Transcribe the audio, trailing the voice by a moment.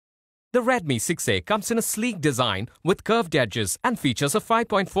The Redmi 6A comes in a sleek design with curved edges and features a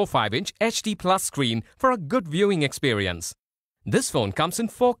 5.45-inch HD Plus screen for a good viewing experience. This phone comes in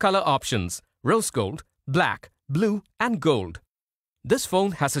 4 color options: rose gold, black, blue and gold. This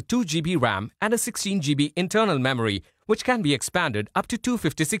phone has a 2GB RAM and a 16GB internal memory, which can be expanded up to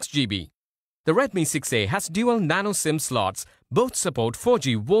 256GB. The Redmi 6A has dual nano SIM slots. Both support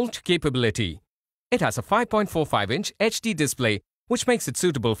 4G VoLTE capability. It has a 5.45-inch HD display, which makes it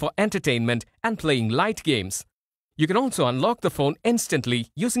suitable for entertainment and playing light games. You can also unlock the phone instantly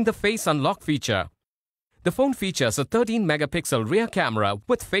using the Face Unlock feature. The phone features a 13-megapixel rear camera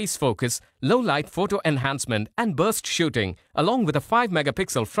with face focus, low-light photo enhancement and burst shooting, along with a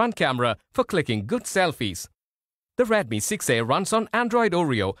 5-megapixel front camera for clicking good selfies. The Redmi 6A runs on Android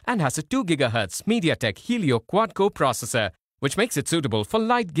Oreo and has a 2 GHz Mediatek Helio quad-core processor, which makes it suitable for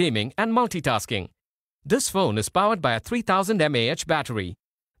light gaming and multitasking. This phone is powered by a 3000 mAh battery.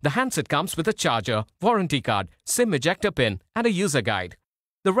 The handset comes with a charger, warranty card, SIM ejector pin and a user guide.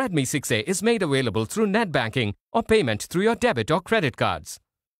 The Redmi 6A is made available through net banking or payment through your debit or credit cards.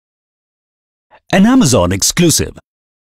 An Amazon exclusive.